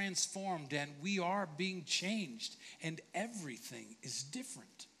been transformed and we are being changed, and everything is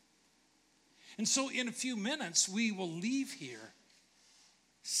different. And so in a few minutes, we will leave here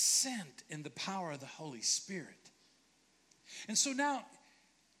sent in the power of the Holy Spirit. And so now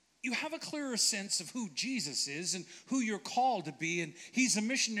you have a clearer sense of who Jesus is and who you're called to be. And he's a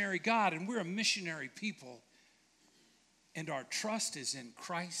missionary God, and we're a missionary people. And our trust is in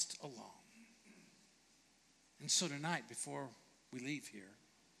Christ alone. And so tonight, before we leave here,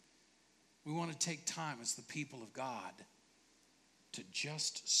 we want to take time as the people of God to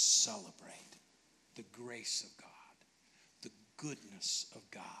just celebrate the grace of God, the goodness of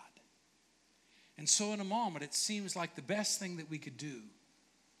God. And so in a moment, it seems like the best thing that we could do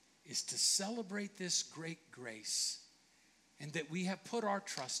is to celebrate this great grace, and that we have put our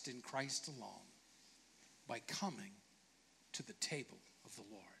trust in Christ alone by coming to the table of the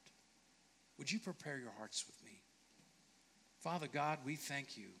Lord. Would you prepare your hearts with me? Father God, we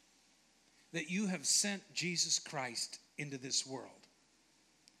thank you that you have sent Jesus Christ into this world.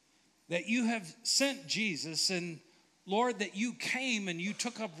 That you have sent Jesus, and Lord, that you came and you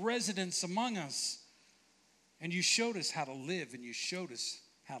took up residence among us, and you showed us how to live, and you showed us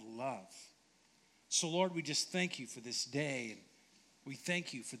how to love. So Lord, we just thank you for this day, and we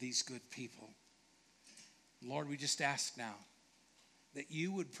thank you for these good people. Lord, we just ask now that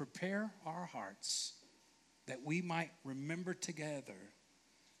you would prepare our hearts, that we might remember together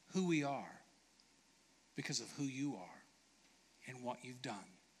who we are because of who you are and what you've done.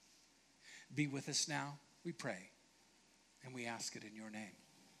 Be with us now, we pray, and we ask it in your name.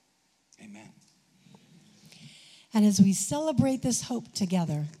 Amen. And as we celebrate this hope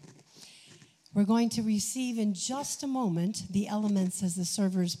together, we're going to receive in just a moment the elements as the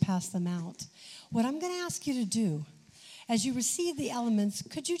servers pass them out. What I'm going to ask you to do, as you receive the elements,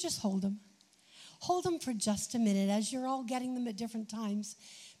 could you just hold them? Hold them for just a minute as you're all getting them at different times,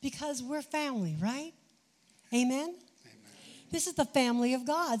 because we're family, right? Amen? This is the family of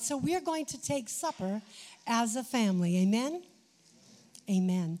God. So we're going to take supper as a family. Amen?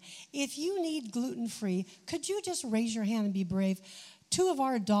 Amen. If you need gluten-free, could you just raise your hand and be brave? 2 of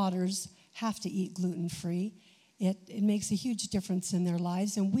our daughters have to eat gluten-free. It makes a huge difference in their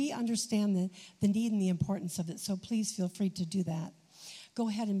lives, and we understand the need and the importance of it, so please feel free to do that. Go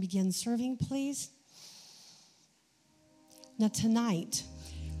ahead and begin serving, please. Now tonight,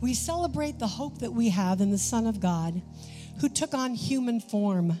 we celebrate the hope that we have in the Son of God, who took on human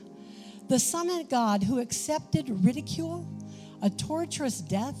form. The Son of God who accepted ridicule, a torturous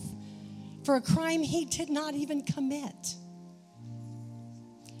death, for a crime he did not even commit.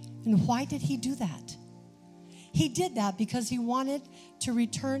 And why did he do that? He did that because he wanted to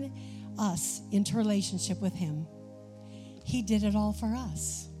return us into relationship with him. He did it all for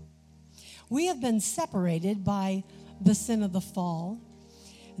us. We have been separated by the sin of the fall.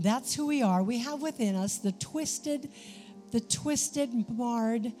 That's who we are. We have within us the twisted,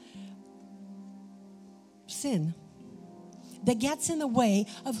 marred sin that gets in the way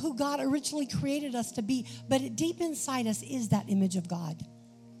of who God originally created us to be. But deep inside us is that image of God.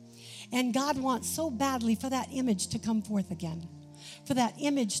 And God wants so badly for that image to come forth again, for that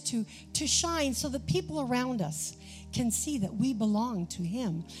image to shine so that people around us can see that we belong to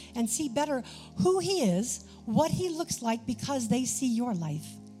him and see better who he is, what he looks like, because they see your life.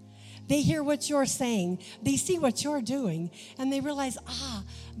 They hear what you're saying. They see what you're doing. And they realize,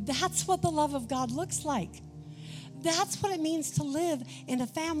 that's what the love of God looks like. That's what it means to live in a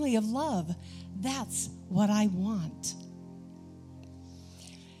family of love. That's what I want.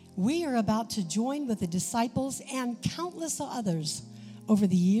 We are about to join with the disciples and countless others over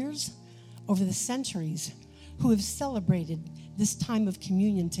the years, over the centuries, who have celebrated this time of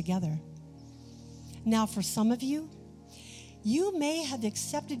communion together. Now, for some of you, you may have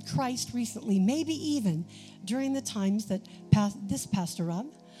accepted Christ recently, maybe even during the times that this Pastor Rob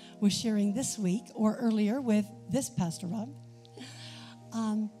was sharing this week or earlier with this Pastor Rob.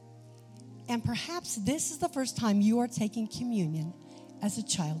 And perhaps this is the first time you are taking communion as a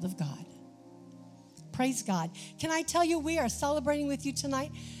child of God. Praise God. Can I tell you, we are celebrating with you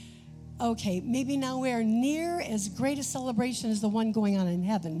tonight? Okay, maybe now we are near as great a celebration as the one going on in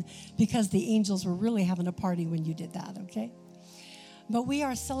heaven, because the angels were really having a party when you did that, okay? But we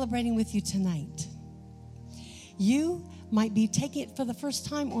are celebrating with you tonight. You might be taking it for the first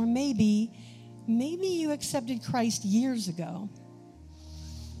time, or maybe you accepted Christ years ago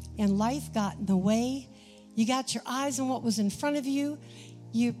and life got in the way. You got your eyes on what was in front of you.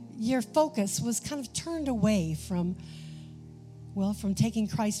 Your focus was kind of turned away from taking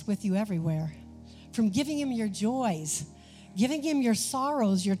Christ with you everywhere, from giving him your joys, giving him your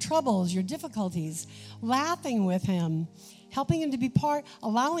sorrows, your troubles, your difficulties, laughing with him, helping him to be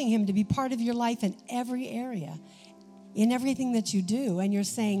allowing him to be part of your life in every area, in everything that you do. And you're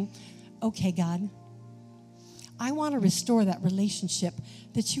saying, okay, God, I want to restore that relationship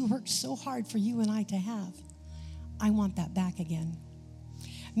that you worked so hard for you and I to have. I want that back again.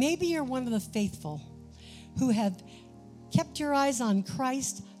 Maybe you're one of the faithful who have kept your eyes on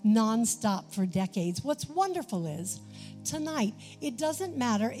Christ nonstop for decades. What's wonderful is, tonight, it doesn't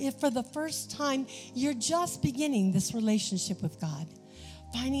matter if for the first time you're just beginning this relationship with God,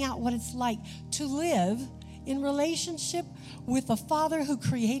 finding out what it's like to live in relationship with the Father who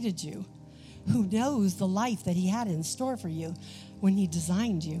created you, who knows the life that he had in store for you when he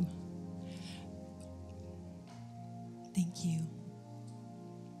designed you. Thank you.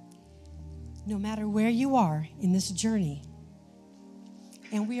 No matter where you are in this journey,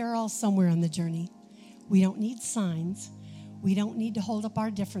 and we are all somewhere on the journey, we don't need signs. We don't need to hold up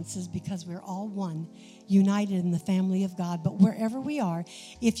our differences, because we're all one, united in the family of God. But wherever we are,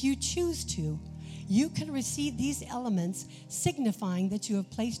 if you choose to, you can receive these elements signifying that you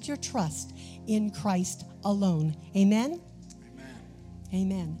have placed your trust in Christ alone. Amen? Amen.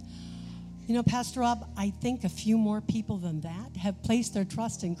 Amen. You know, Pastor Rob, I think a few more people than that have placed their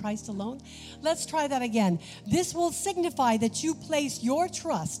trust in Christ alone. Let's try that again. This will signify that you place your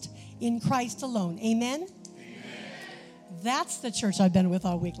trust in Christ alone. Amen? Amen. That's the church I've been with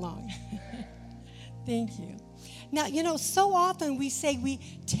all week long. Thank you. Now, you know, so often we say we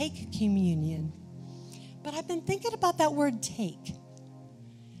take communion, but I've been thinking about that word take.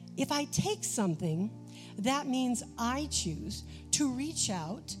 If I take something, that means I choose to reach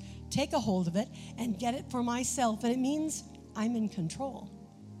out take a hold of it and get it for myself. And it means I'm in control.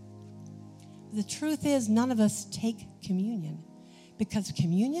 The truth is, none of us take communion because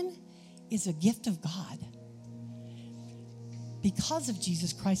communion is a gift of God. Because of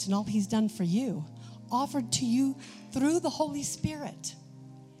Jesus Christ and all he's done for you, offered to you through the Holy Spirit.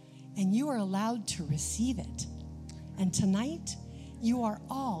 And you are allowed to receive it. And tonight, you are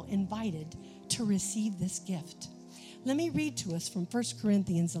all invited to receive this gift. Let me read to us from 1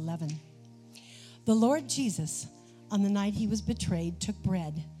 Corinthians 11. The Lord Jesus, on the night he was betrayed, took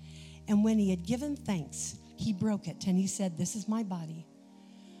bread. And when he had given thanks, he broke it. And he said, "This is my body,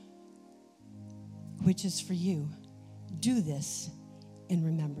 which is for you. Do this in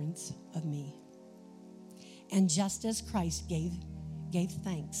remembrance of me." And just as Christ gave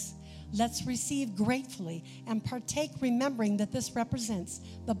thanks, let's receive gratefully and partake, remembering that this represents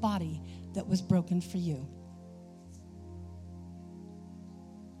the body that was broken for you.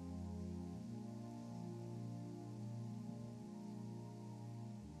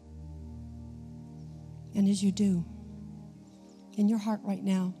 And as you do, in your heart right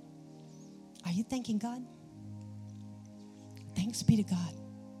now, are you thanking God? Thanks be to God.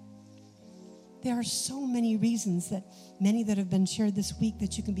 There are so many reasons that many that have been shared this week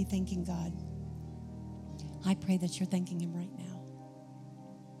that you can be thanking God. I pray that you're thanking him right now.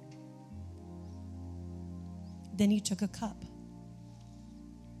 Then he took a cup,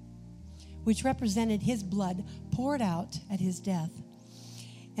 which represented his blood poured out at his death.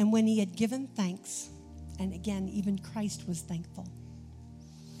 And when he had given thanks, and again, even Christ was thankful.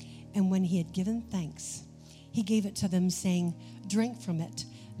 And when he had given thanks, he gave it to them, saying, "Drink from it.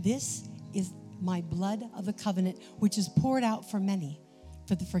 This is my blood of the covenant, which is poured out for many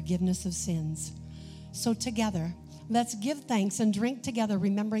for the forgiveness of sins." So together, let's give thanks and drink together,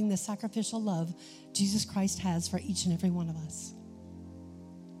 remembering the sacrificial love Jesus Christ has for each and every one of us.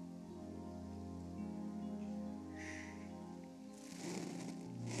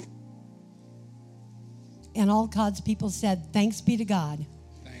 And all God's people said, "Thanks be to God."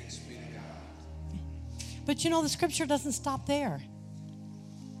 Thanks be to God. But you know, the scripture doesn't stop there.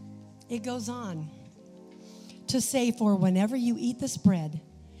 It goes on to say, "For whenever you eat this bread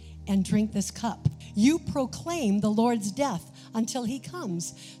and drink this cup, you proclaim the Lord's death until he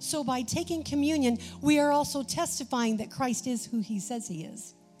comes." So by taking communion, we are also testifying that Christ is who he says he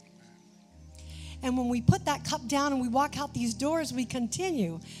is. And when we put that cup down and we walk out these doors, we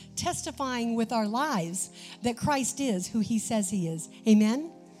continue testifying with our lives that Christ is who he says he is.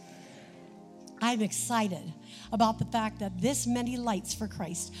 Amen? I'm excited about the fact that this many lights for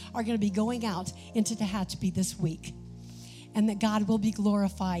Christ are going to be going out into Tehachapi this week. And that God will be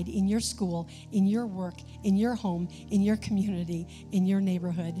glorified in your school, in your work, in your home, in your community, in your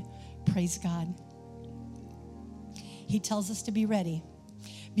neighborhood. Praise God. He tells us to be ready.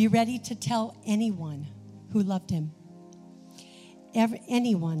 Be ready to tell anyone who loved him,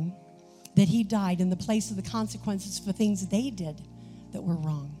 anyone that he died in the place of the consequences for things they did that were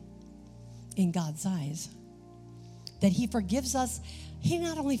wrong in God's eyes. That he forgives us. He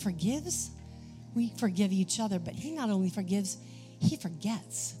not only forgives, we forgive each other, but he not only forgives, he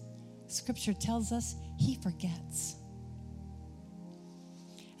forgets. Scripture tells us he forgets.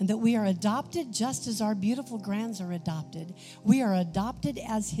 And that we are adopted just as our beautiful grands are adopted. We are adopted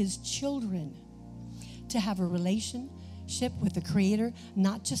as his children to have a relationship with the Creator,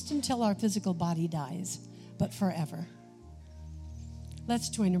 not just until our physical body dies, but forever. Let's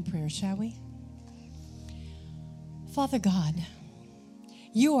join in prayer, shall we? Father God,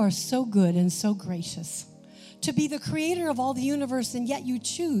 you are so good and so gracious to be the creator of all the universe, and yet you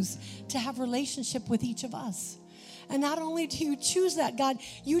choose to have relationship with each of us. And not only do you choose that, God,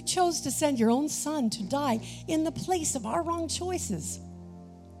 you chose to send your own son to die in the place of our wrong choices.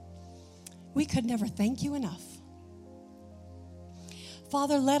 We could never thank you enough.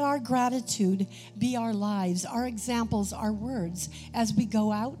 Father, let our gratitude be our lives, our examples, our words as we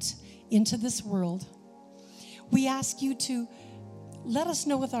go out into this world. We ask you to let us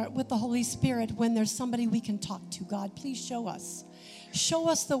know with the Holy Spirit when there's somebody we can talk to, God. Please show us. Show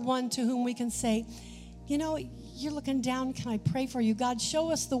us the one to whom we can say, you know, you're looking down, can I pray for you? God, show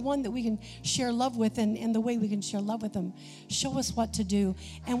us the one that we can share love with and the way we can share love with them. Show us what to do.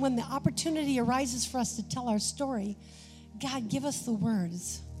 And when the opportunity arises for us to tell our story, God, give us the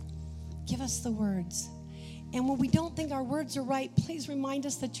words. Give us the words. And when we don't think our words are right, please remind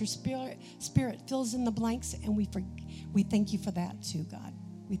us that your spirit fills in the blanks, and we thank you for that too, God.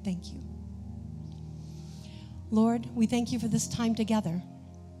 We thank you. Lord, we thank you for this time together.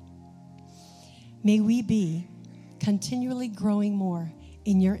 May we be continually growing more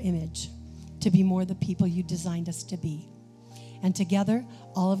in your image to be more the people you designed us to be. And together,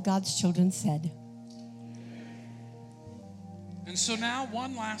 all of God's children said. And so now,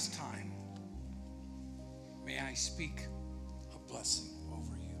 one last time, may I speak a blessing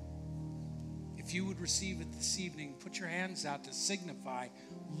over you. If you would receive it this evening, put your hands out to signify,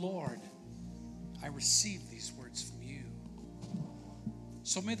 Lord, I receive these words from you.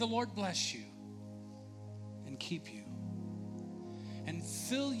 So may the Lord bless you and keep you and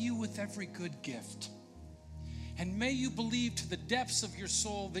fill you with every good gift. And may you believe to the depths of your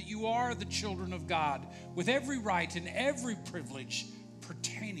soul that you are the children of God with every right and every privilege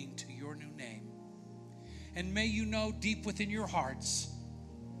pertaining to your new name. And may you know deep within your hearts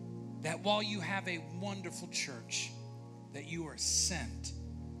that while you have a wonderful church, that you are sent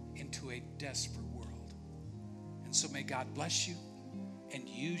into a desperate world. And so may God bless you and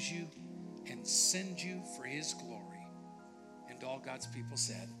use you and send you for his glory. And all God's people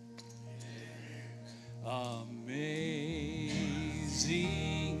said,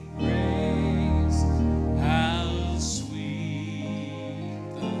 Amazing grace, how sweet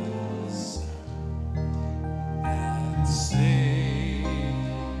the sound that saved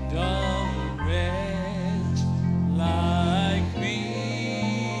a wretch like me.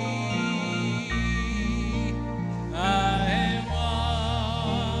 I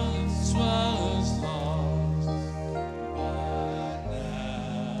once was lost, but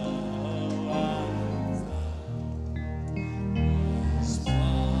now I'm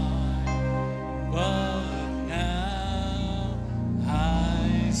blind, but now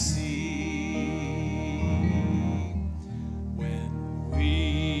I see. When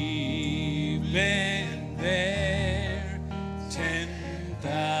we've been there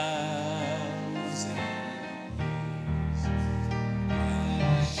 10,000 years,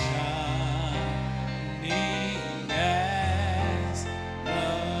 shining as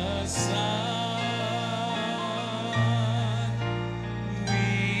the sun,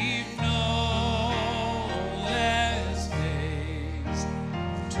 we've no less days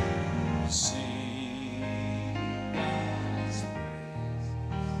to sing God's praise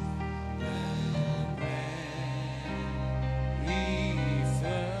than when we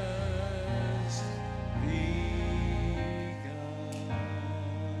first begun.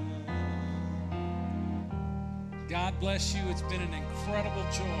 God bless you. It's been an incredible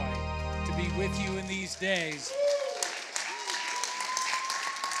joy to be with you in these days.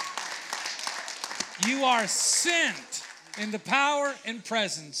 You are sent in the power and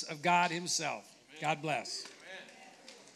presence of God himself. God bless.